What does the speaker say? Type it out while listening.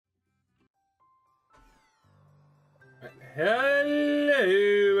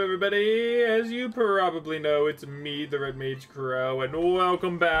Hello, everybody! As you probably know, it's me, the Red Mage Crow, and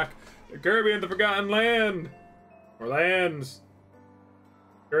welcome back to Kirby and the Forgotten Land! Or lands.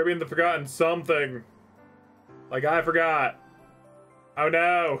 Kirby and the Forgotten something. Like I forgot. Oh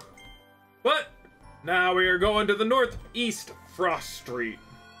no. But now we are going to the northeast Frost Street.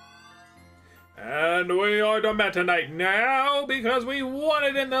 And we are the Meta Knight now because we won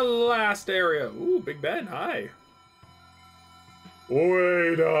it in the last area. Ooh, Big Ben, hi.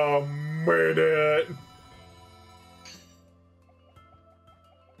 Wait a minute.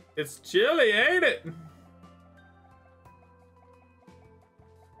 It's chilly, ain't it?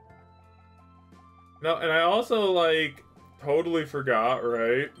 No, and I also, like, totally forgot,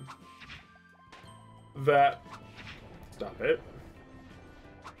 right? That... Stop it.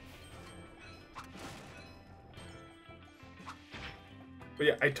 But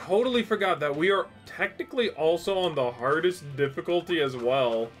yeah, I totally forgot that we are technically also on the hardest difficulty as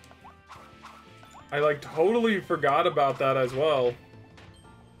well. I, like, totally forgot about that as well.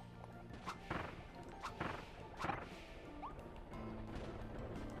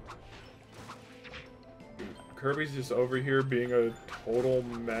 Kirby's just over here being a total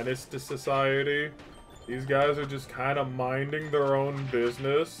menace to society. These guys are just kind of minding their own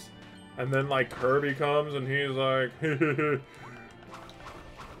business. And then, like, Kirby comes and he's like,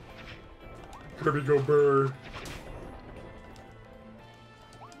 Kirby go burr.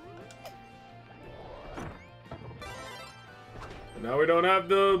 Now we don't have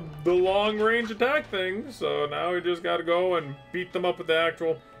the long range attack thing, so now we just gotta go and beat them up with the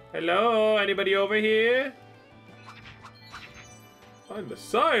actual, hello, anybody over here? Find the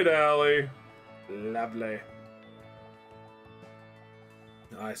side alley. Lovely.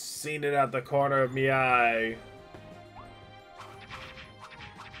 I seen it at the corner of me eye.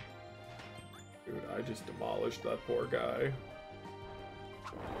 Dude, I just demolished that poor guy.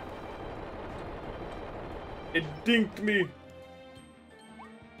 It dinked me.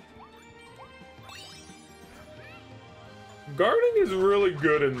 Guarding is really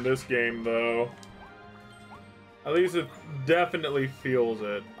good in this game, though. At least it definitely feels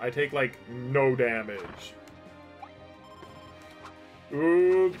it. I take, like, no damage.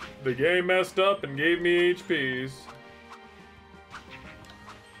 Ooh, the game messed up and gave me HPs.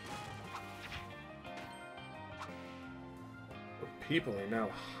 People are now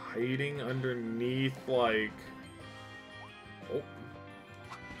hiding underneath, like... Oh.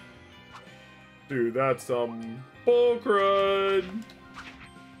 Dude, that's some bull crud.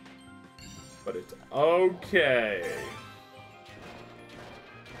 But it's okay.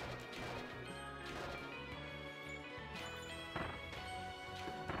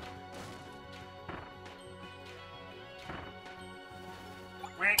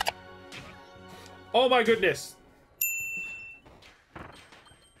 Oh my goodness.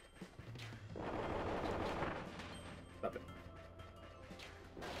 Stop it.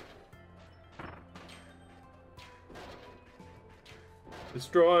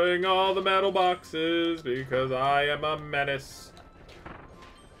 Destroying all the metal boxes because I am a menace.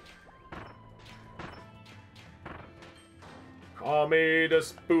 Call me the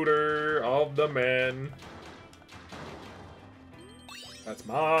spooter of the men. That's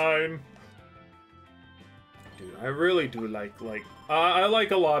mine. Dude, I really do like I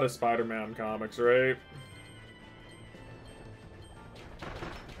like a lot of Spider-Man comics, right?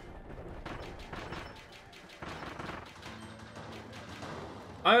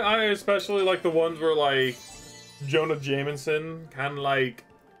 I especially like the ones where, like, Jonah Jameson kind of, like,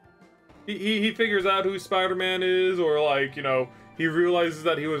 he figures out who Spider-Man is, or, like, you know, he realizes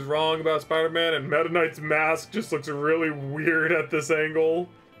that he was wrong about Spider-Man, and Meta Knight's mask just looks really weird at this angle.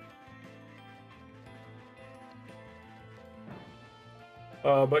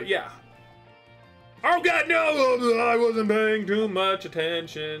 But yeah. Oh god, no! I wasn't paying too much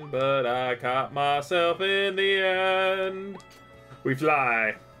attention, but I caught myself in the end. We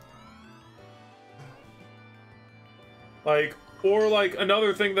fly. Like, or like,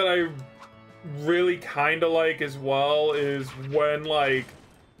 another thing that I really kind of like as well is when, like,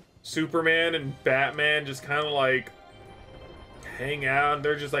 Superman and Batman just kind of, like, hang out and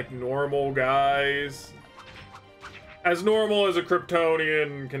they're just, like, normal guys. As normal as a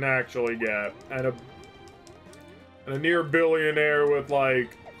Kryptonian can actually get. And a near billionaire with,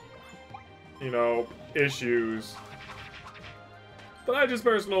 like, you know, issues. But I just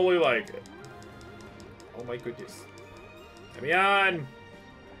personally like it. Oh my goodness. Let me on!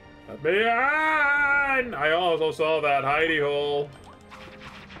 Let me on! I also saw that hidey hole.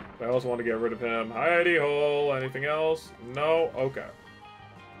 I also want to get rid of him. Hidey hole. Anything else? No? Okay.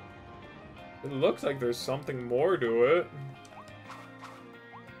 It looks like there's something more to it.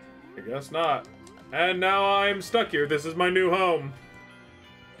 I guess not. And now I'm stuck here. This is my new home.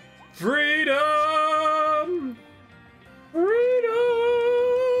 Freedom! Freedom!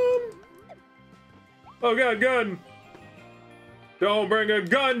 Oh god, gun! Don't bring a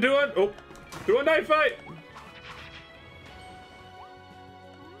gun to it! Oh, to a knife fight!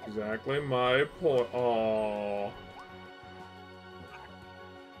 Exactly my point. Aww.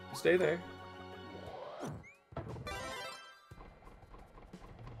 Stay there.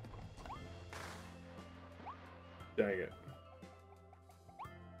 Dang it.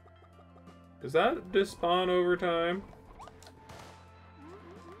 Does that despawn over time?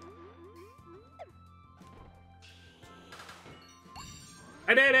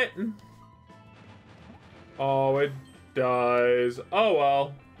 I did it! Oh, it dies. Oh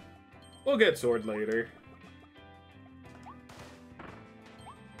well. We'll get sword later.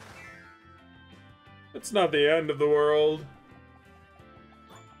 It's not the end of the world.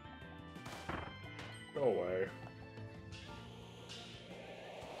 Go away.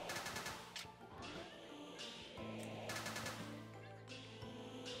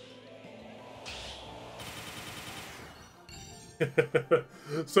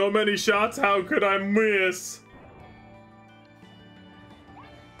 So many shots, how could I miss?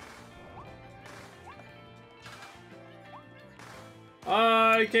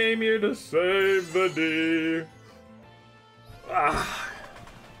 I came here to save the day. Ah.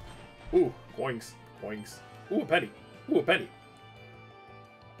 Ooh, coins, coins. Ooh, a penny. Ooh, a penny.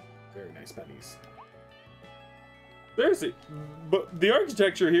 Very nice pennies. There's it. But the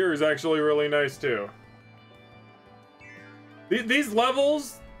architecture here is actually really nice too. These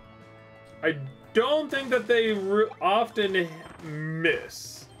levels, I don't think that they often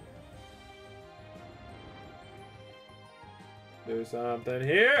miss. There's something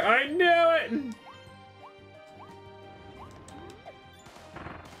here. I knew it!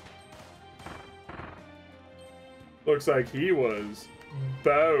 Looks like he was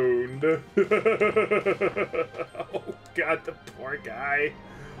boned. Oh god, the poor guy.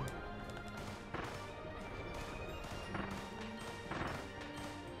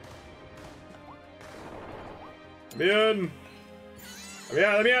 Let me in. Let me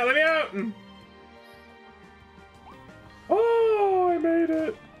out, let me out, let me out! Oh, I made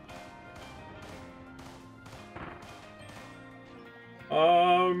it.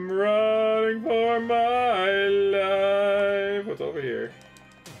 I'm running for my life. What's over here?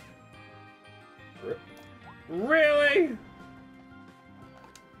 Really?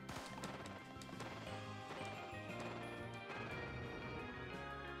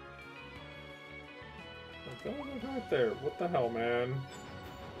 Right there. What the hell, man?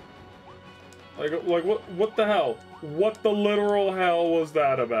 Like what the hell? What the literal hell was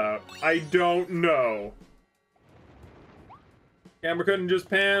that about? I don't know. Camera couldn't just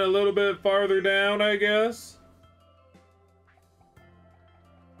pan a little bit farther down, I guess?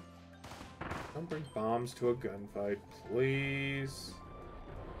 Don't bring bombs to a gunfight, please.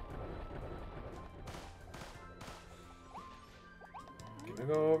 Can I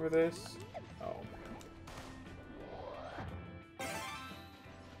go over this? Oh.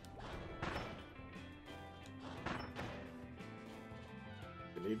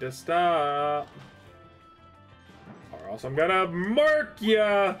 You need to stop. Or else I'm gonna mark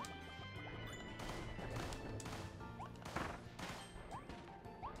ya!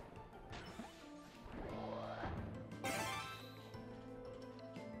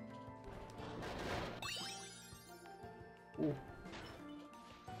 Ooh.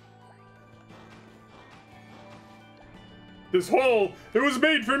 This hole, it was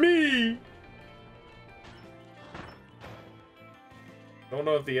made for me! Don't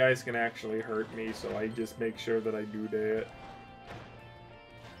know if the ice can actually hurt me, so I just make sure that I do it.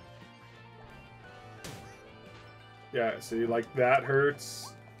 Yeah, see, like that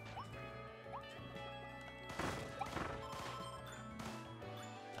hurts.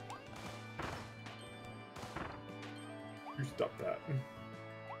 You stop that.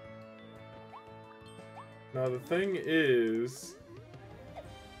 Now the thing is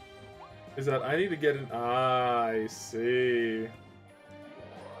that I need to get an... Ah, I see.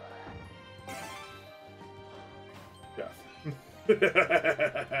 Death.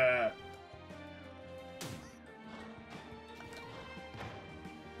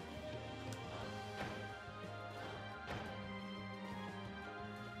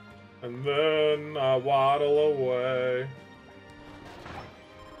 And then I waddle away.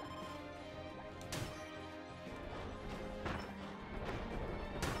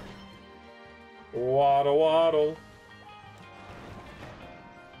 Waddle, waddle.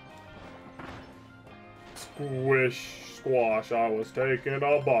 Squish, squash, I was taking a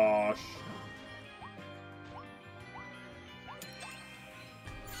bosh.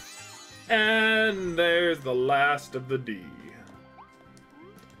 And there's the last of the D.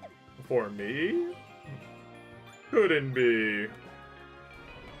 For me? Couldn't be.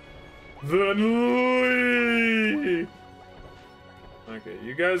 Then Lee! Okay,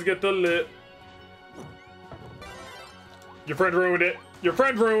 you guys get the lit. Your friend ruined it. Your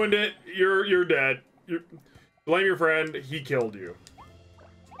friend ruined it. You're dead. Blame your friend. He killed you.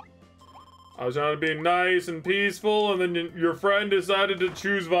 I was trying to be nice and peaceful, and then your friend decided to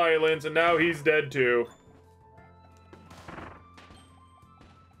choose violence, and now he's dead too.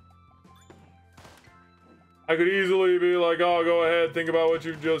 I could easily be like, oh, go ahead, think about what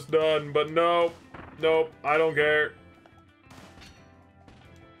you've just done, but nope. Nope, I don't care.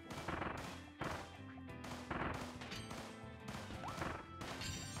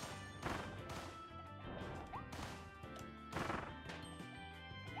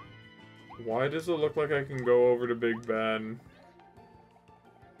 Why does it look like I can go over to Big Ben?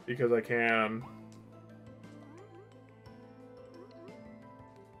 Because I can.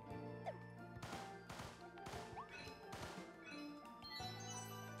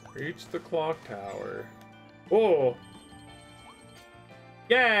 Reach the clock tower. Oh!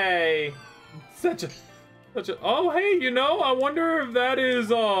 Yay! Such a... Oh, hey, you know, I wonder if that is,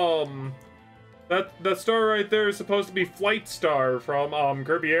 That star right there is supposed to be Flight Star from,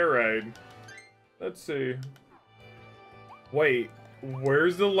 Kirby Air Raid. Let's see. Wait,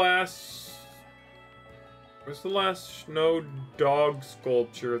 where's the last snow dog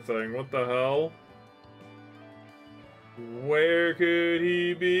sculpture thing? What the hell? Where could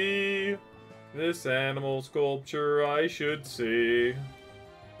he be? This animal sculpture I should see.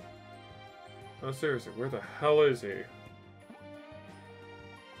 Oh, seriously, where the hell is he?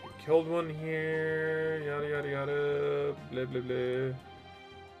 Killed one here, yada yada yada, blah blah blah.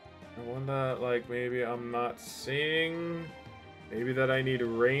 One that, like, maybe I'm not seeing. Maybe that I need a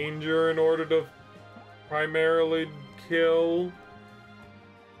ranger in order to primarily kill.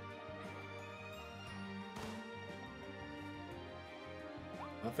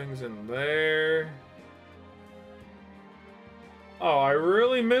 Nothing's in there. Oh, I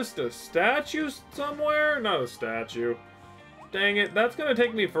really missed a statue somewhere? Not a statue. Dang it, that's gonna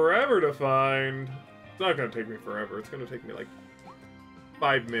take me forever to find. It's not gonna take me forever, it's gonna take me like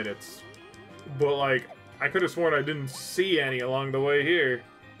 5 minutes. But like, I could have sworn I didn't see any along the way here.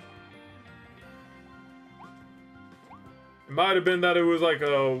 It might have been that it was like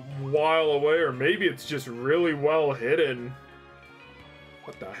a while away, or maybe it's just really well hidden.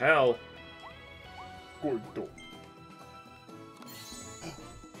 What the hell?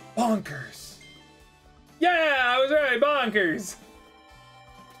 Bonkers! Yeah, I was right, bonkers!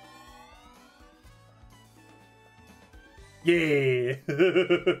 Yeah!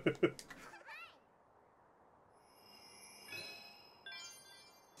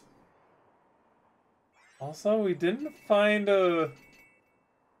 Also, we didn't find a...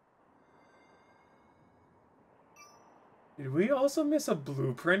 Did we also miss a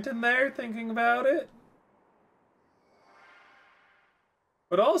blueprint in there, thinking about it?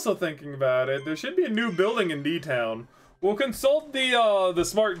 But also thinking about it, there should be a new building in D-Town. We'll consult the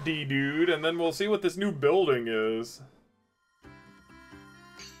smart D dude, and then we'll see what this new building is.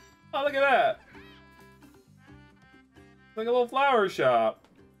 Oh, look at that! It's like a little flower shop.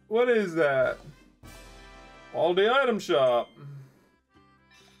 What is that? Waddle Dee item shop.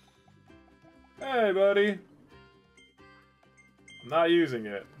 Hey, buddy. I'm not using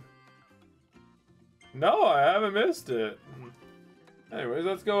it. No, I haven't missed it. Anyways,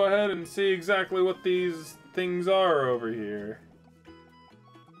 let's go ahead and see exactly what these things are over here.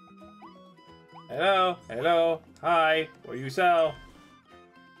 Hello, hello, hi, what do you sell?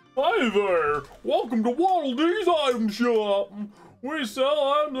 Hi there! Welcome to Waddle Dee's item shop! We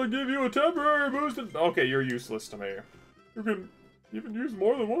sell items that give you a temporary boost in... Okay, you're useless to me. You can even use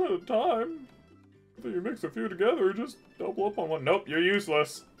more than one at a time. After you mix a few together, just double up on one. Nope, you're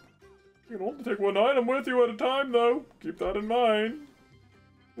useless. You can only take one item with you at a time, though. Keep that in mind.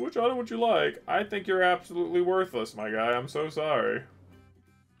 Which item would you like? I think you're absolutely worthless, my guy. I'm so sorry.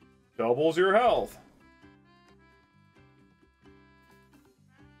 Doubles your health.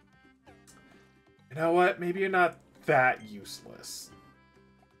 You know what? Maybe you're not that useless.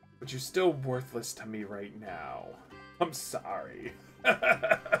 But you're still worthless to me right now. I'm sorry.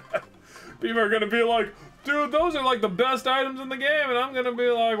 People are gonna be like, dude, those are like the best items in the game, and I'm gonna be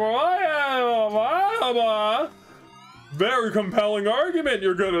like, well, I have a very compelling argument,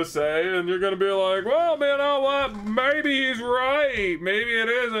 you're gonna say, and you're gonna be like, well, you know what, maybe he's right, maybe it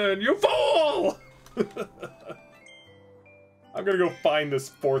isn't, you fool! I'm gonna go find this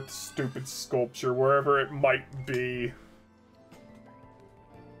fourth stupid sculpture wherever it might be.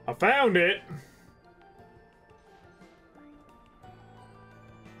 I found it!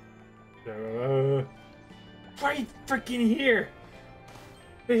 Right freaking here!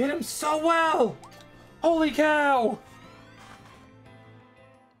 They hit him so well! Holy cow!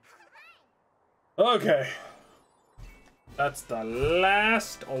 Okay. That's the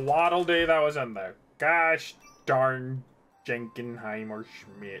last Waddle Dee that was in there. Gosh darn Jenkinheimer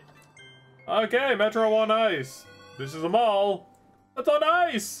Schmidt. Okay, Metro on ice. This is a mall. That's on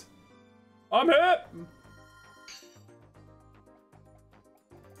ice! I'm hit!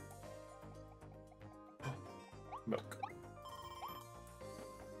 Milk.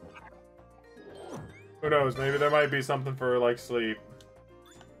 Who knows, maybe there might be something for, like, sleep.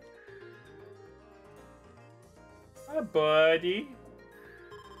 Hi, buddy.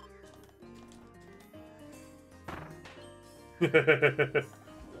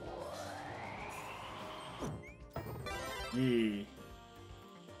 Yee.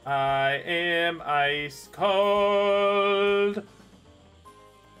 I am ice cold.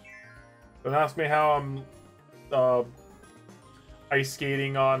 Don't ask me how I'm ice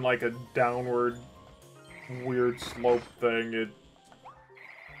skating on like a downward weird slope thing.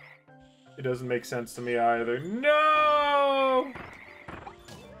 It doesn't make sense to me either. No!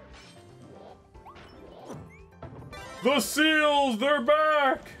 The seals, they're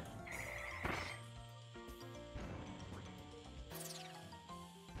back!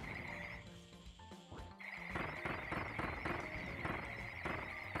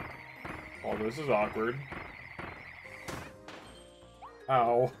 Oh, this is awkward.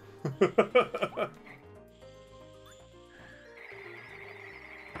 Ow.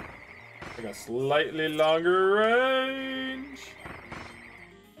 I got slightly longer range.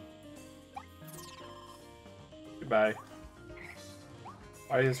 Goodbye.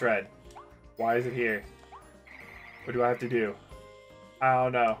 Why is this red? Why is it here? What do I have to do? I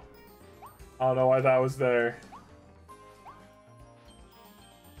don't know. I don't know why that was there.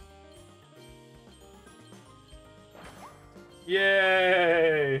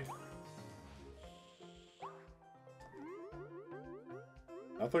 Yay!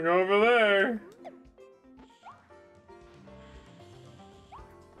 Nothing over there.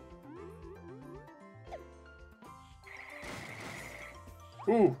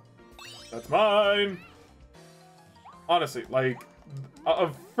 Ooh, that's mine. Honestly, like a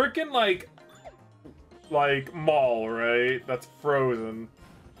freaking like mall, right? That's frozen.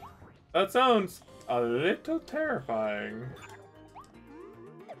 That sounds a little terrifying.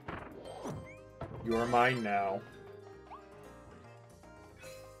 You're mine now.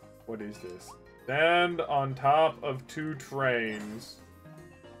 What is this? Stand on top of 2 trains.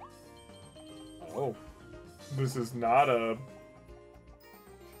 Oh. This is not a...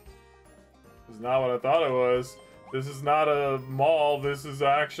 This is not what I thought it was. This is not a mall. This is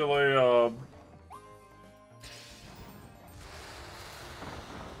actually a...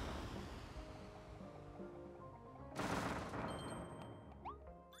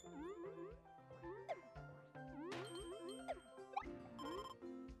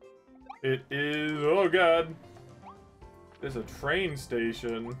 It is... Oh god. There's a train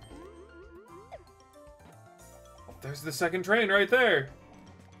station. Oh, there's the second train right there.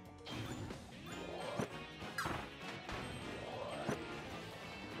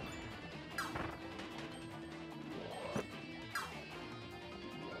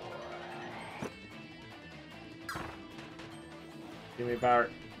 Give me power.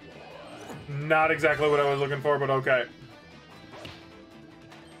 Not exactly what I was looking for, but okay.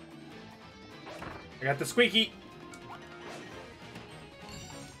 I got the squeaky.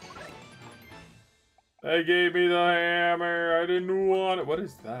 They gave me the hammer. I didn't want it. What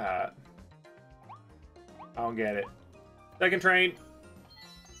is that? I don't get it. Second train.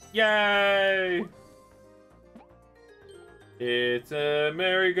 Yay! It's a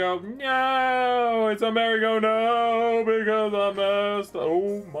merry-go. No! It's a merry-go. No! Because I messed.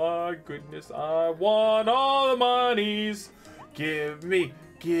 Oh my goodness. I want all the monies. Give me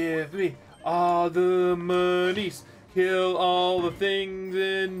all the monies. Kill all the things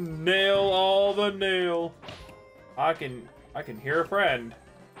and nail all the nail. I can hear a friend.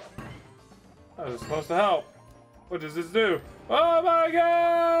 I was supposed to help. What does this do? Oh my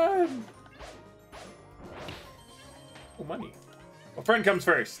god! Oh, money. Well, friend comes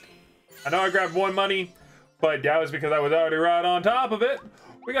first. I know I grabbed 1 money, but that was because I was already right on top of it.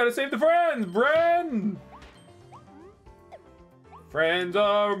 We gotta save the friends, Bren! Friends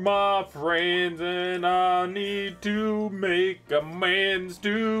are my friends, and I need to make amends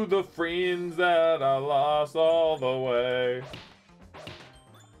to the friends that I lost all the way.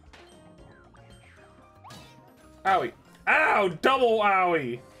 Owie. Ow! Double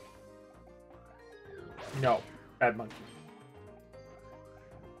owie! No. Bad monkey.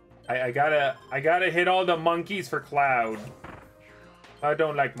 I gotta hit all the monkeys for Cloud. I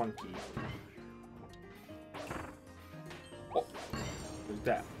don't like monkey. Oh. What's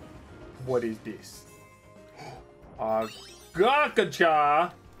that? What is this? A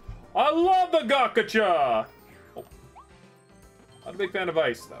Gakacha! I love the Gakacha! Oh. Not a big fan of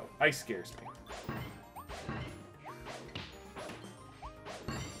ice, though. Ice scares me.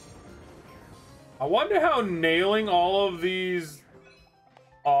 I wonder how nailing all of these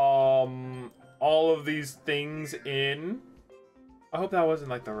things in. I hope that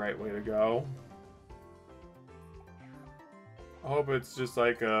wasn't like the right way to go. I hope it's just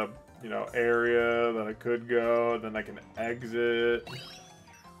like a, you know, area that I could go, then I can exit.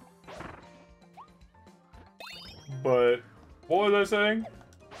 But what was I saying?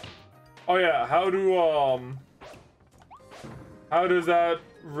 Oh yeah, how does that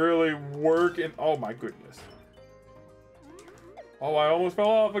really work in... Oh my goodness. Oh, I almost fell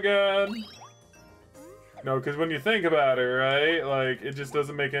off again. No, because when you think about it, right? Like, it just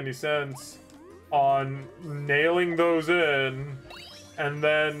doesn't make any sense on nailing those in and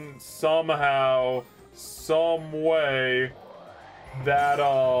then somehow, some way that,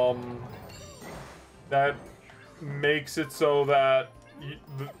 that makes it so that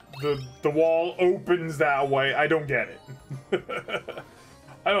the wall opens that way. I don't get it.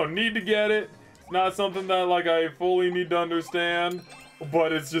 I don't need to get it. It's not something that like I fully need to understand,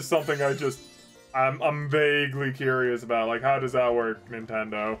 but it's just something I'm vaguely curious about. Like, how does that work,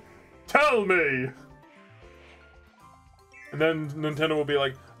 Nintendo? Tell me! And then Nintendo will be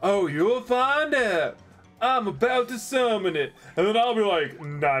like, oh, you'll find out. I'm about to summon it. And then I'll be like,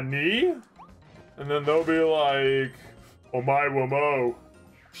 Nani? And then they'll be like, Omae wa mo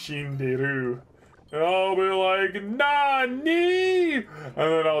shinderu. And I'll be like, Nani? And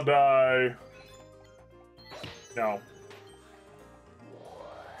then I'll die. No.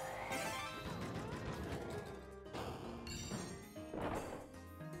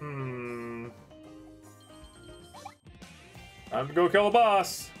 Time to go kill a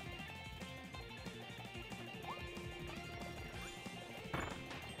boss.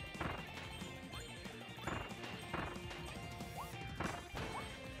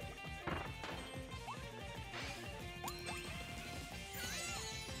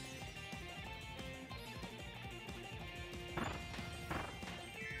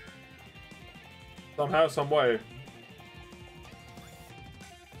 Somehow, some way.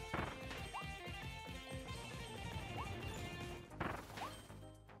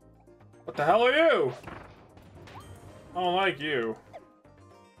 What the hell are you? I don't like you.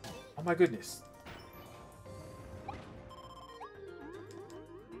 Oh my goodness.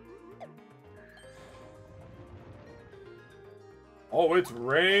 Oh, it's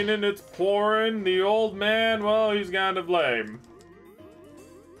raining, it's pouring. The old man, well, he's kind of lame.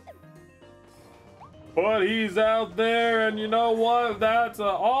 But he's out there, and you know what? That's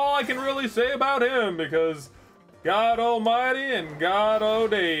all I can really say about him, because God Almighty and God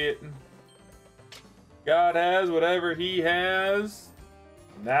O'Day. God has whatever he has,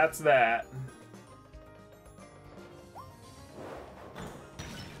 and that's that.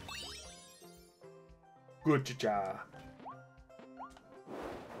 Good cha-cha.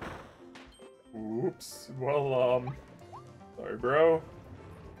 Oops. Well, sorry, bro.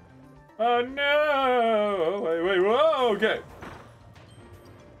 Oh no! Wait, whoa, okay.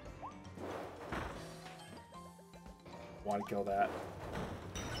 Want to kill that.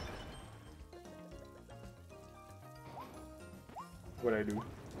 What'd I do?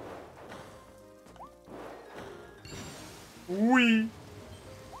 We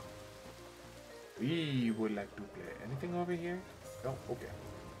would like to play. Anything over here? No? Okay.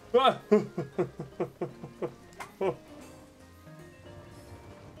 Ah!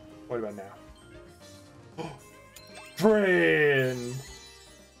 What about now? Friend!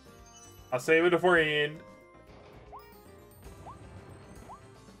 I'll save it for end.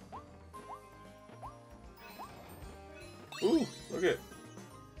 Ooh, look at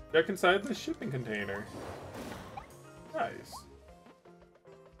check inside the shipping container. Nice.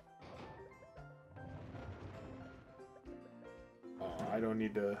 Oh, I don't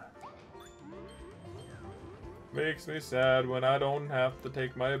need to. Makes me sad when I don't have to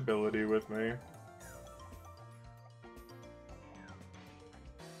take my ability with me.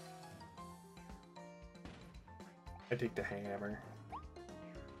 I take the hammer.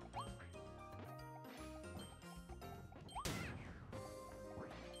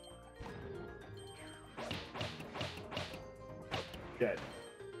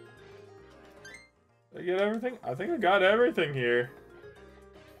 Did I get everything? I think I got everything here.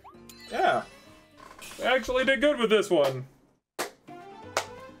 Yeah. I actually did good with this one.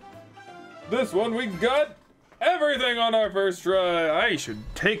 This one we got everything on our first try. I should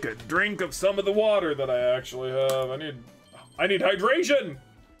take a drink of some of the water that I actually have. I need hydration.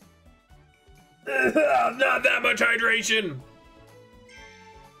 Not that much hydration.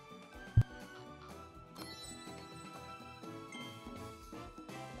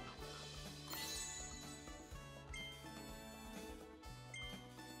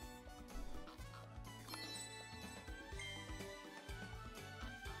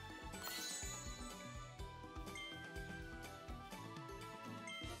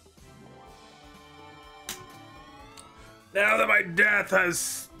 Now that my death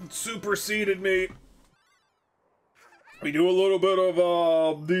has superseded me, we do a little bit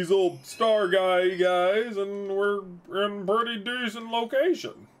of these old star guys, and we're in pretty decent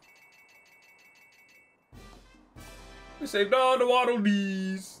location. We saved all the Waddle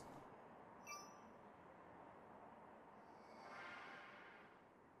Dees.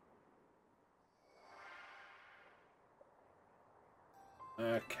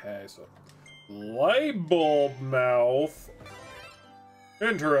 Okay, so light bulb mouth.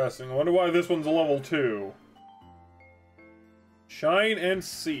 Interesting. I wonder why this one's a level 2. Shine and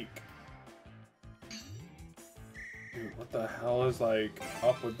seek. Dude, what the hell is like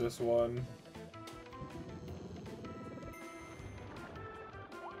up with this one?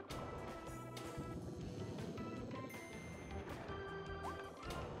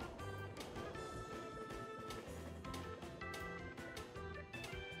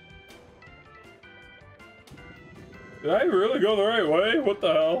 Did I really go the right way? What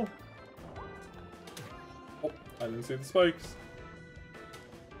the hell? Oh, I didn't see the spikes.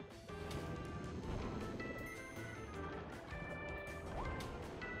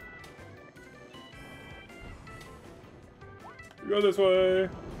 Go this way.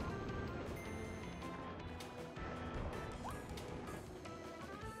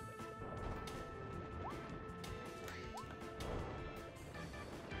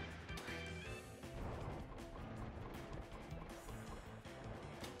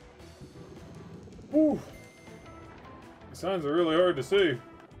 Whew. The signs are really hard to see.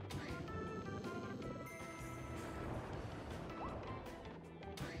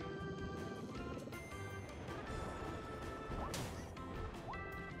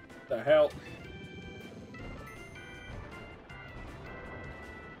 The hell?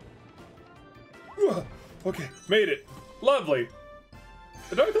 Okay, made it. Lovely.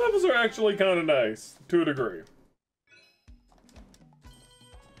 The dark levels are actually kind of nice, to a degree.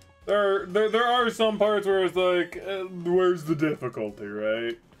 There are some parts where it's like, where's the difficulty,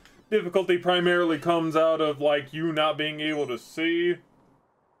 right? Difficulty primarily comes out of, like, you not being able to see.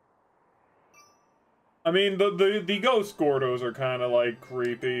 I mean, the ghost Gordos are kind of, like,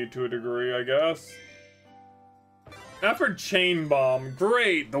 creepy to a degree, I guess. After Chain Bomb,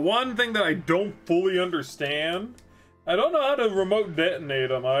 great. The one thing that I don't fully understand, I don't know how to remote detonate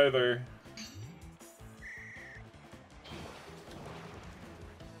them either.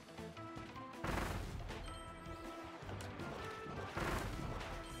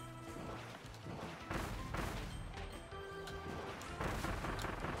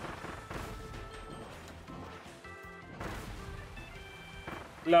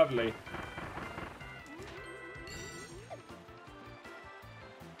 Lovely.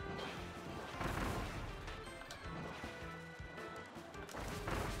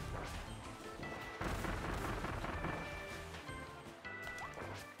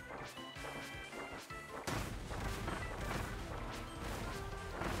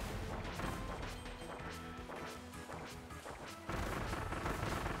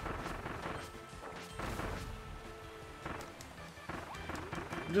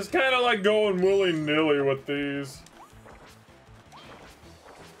 Just kind of like going willy-nilly with these.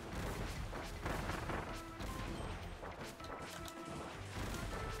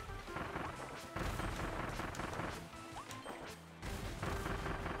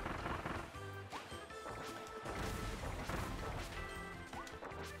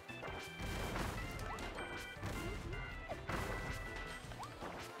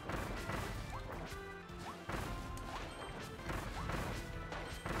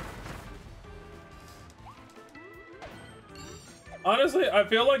 Honestly, I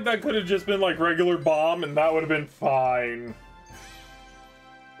feel like that could have just been like regular bomb and that would have been fine.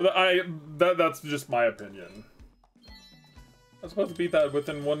 But that's just my opinion. I was supposed to beat that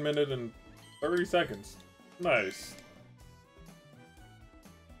within 1 minute and 30 seconds. Nice.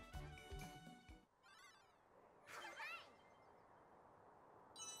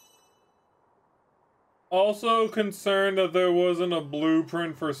 Also concerned that there wasn't a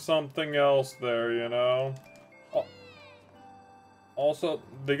blueprint for something else there, you know? Also,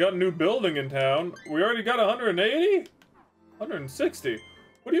 they got a new building in town. We already got 180? 160.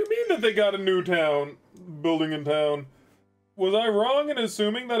 What do you mean that they got a new building in town? Was I wrong in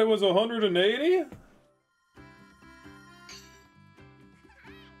assuming that it was 180?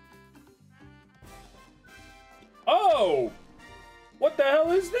 Oh! What the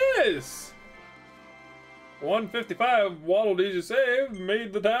hell is this? 155 Waddle Dee just saved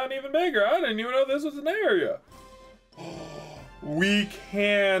made the town even bigger. I didn't even know this was an area. We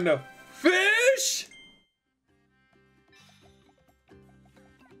can fish?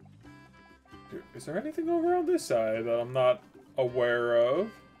 Dude, is there anything over on this side that I'm not aware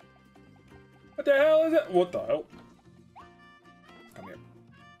of? What the hell is it? What the hell? Come here.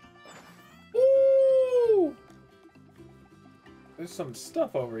 Ooh! There's some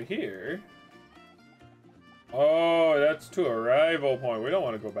stuff over here. Oh, that's to a rival point. We don't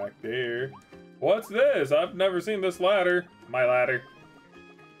want to go back there. What's this? I've never seen this ladder. My ladder.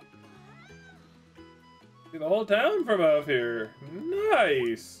 See the whole town from up here.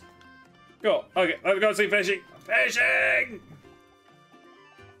 Nice. Go. Okay, let's go see fishing. Fishing!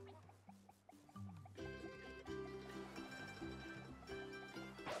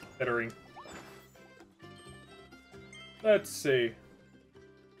 Bittering. Let's see.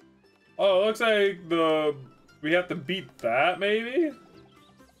 Oh, it looks like we have to beat that, maybe?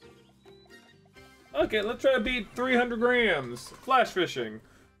 Okay, let's try to beat 300 grams. Flash fishing.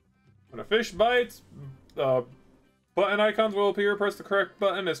 When a fish bites, button icons will appear. Press the correct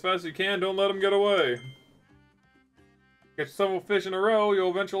button as fast as you can. Don't let them get away. Catch several fish in a row,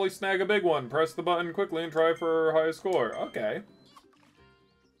 you'll eventually snag a big one. Press the button quickly and try for a high score. Okay.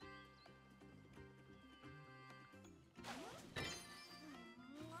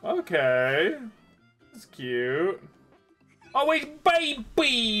 Okay. That's cute. Oh, it's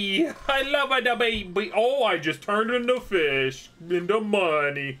baby! I love it, the baby. Oh, I just turned into fish. Into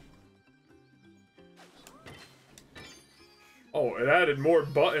money. Oh, it added more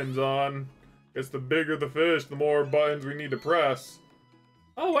buttons on. Guess the bigger the fish, the more buttons we need to press.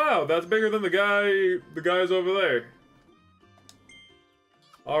 Oh, wow. That's bigger than the guys over there.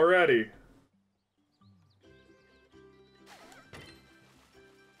 Already.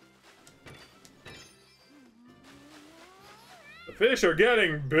 Fish are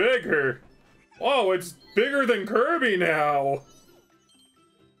getting bigger. Oh, it's bigger than Kirby now.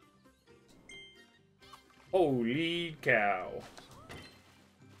 Holy cow.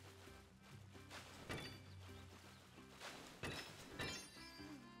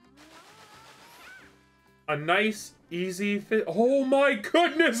 A nice, easy fish. Oh my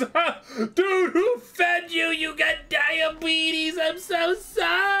goodness. Dude, who fed you? You got diabetes. I'm so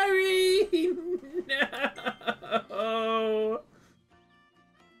sorry. No.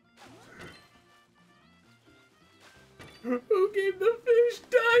 Who gave the fish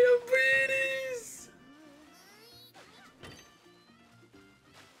diabetes?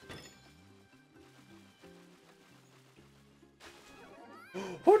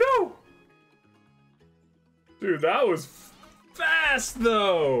 Oh no! Dude, that was fast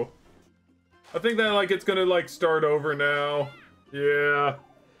though! I think that like it's gonna like start over now. Yeah.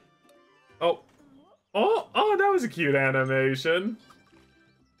 Oh. Oh, that was a cute animation.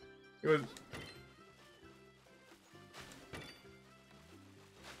 It was...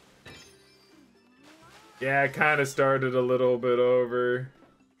 Yeah, it kind of started a little bit over.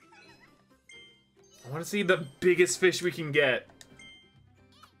 I want to see the biggest fish we can get.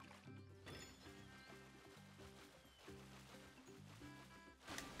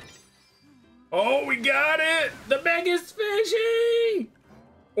 Oh, we got it! The biggest fishy!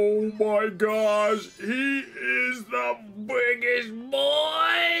 Oh my gosh, he is the biggest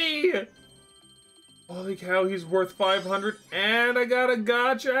boy! Holy cow, he's worth 500 and I got a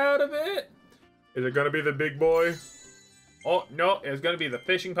gotcha out of it? Is it gonna be the big boy? Oh, no, it's gonna be the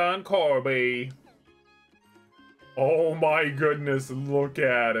fishing pond Kirby. Oh my goodness, look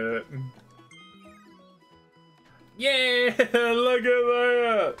at it. Yeah, look at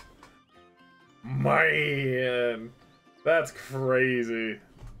that. Man, that's crazy.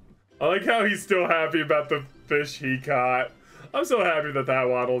 I like how he's still happy about the fish he caught. I'm so happy that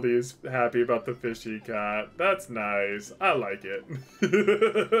Waddle Dee is happy about the fish he caught. That's nice. I like it.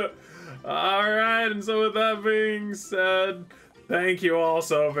 Alright, and so with that being said, thank you all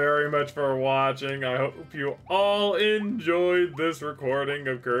so very much for watching. I hope you all enjoyed this recording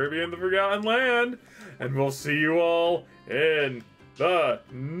of Kirby and the Forgotten Land. And we'll see you all in the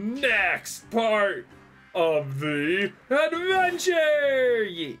next part of the adventure!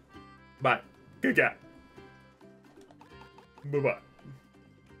 Yeah. Bye. Good guy. Bye-bye.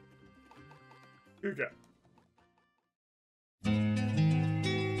 Okay.